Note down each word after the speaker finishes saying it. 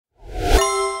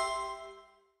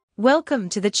Welcome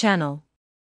to the channel.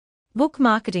 Book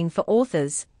marketing for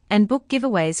authors and book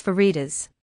giveaways for readers.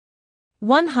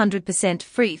 100%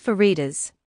 free for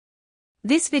readers.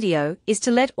 This video is to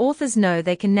let authors know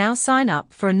they can now sign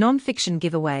up for a non-fiction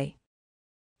giveaway.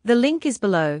 The link is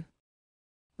below.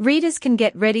 Readers can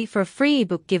get ready for a free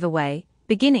ebook giveaway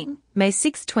beginning May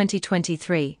 6,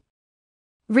 2023.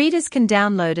 Readers can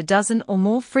download a dozen or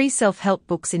more free self-help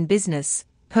books in business,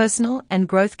 personal and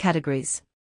growth categories.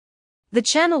 The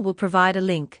channel will provide a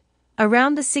link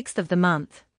around the 6th of the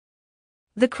month.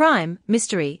 The crime,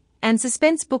 mystery, and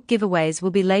suspense book giveaways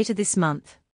will be later this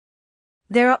month.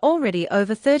 There are already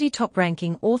over 30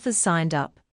 top-ranking authors signed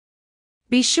up.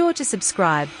 Be sure to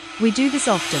subscribe, we do this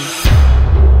often.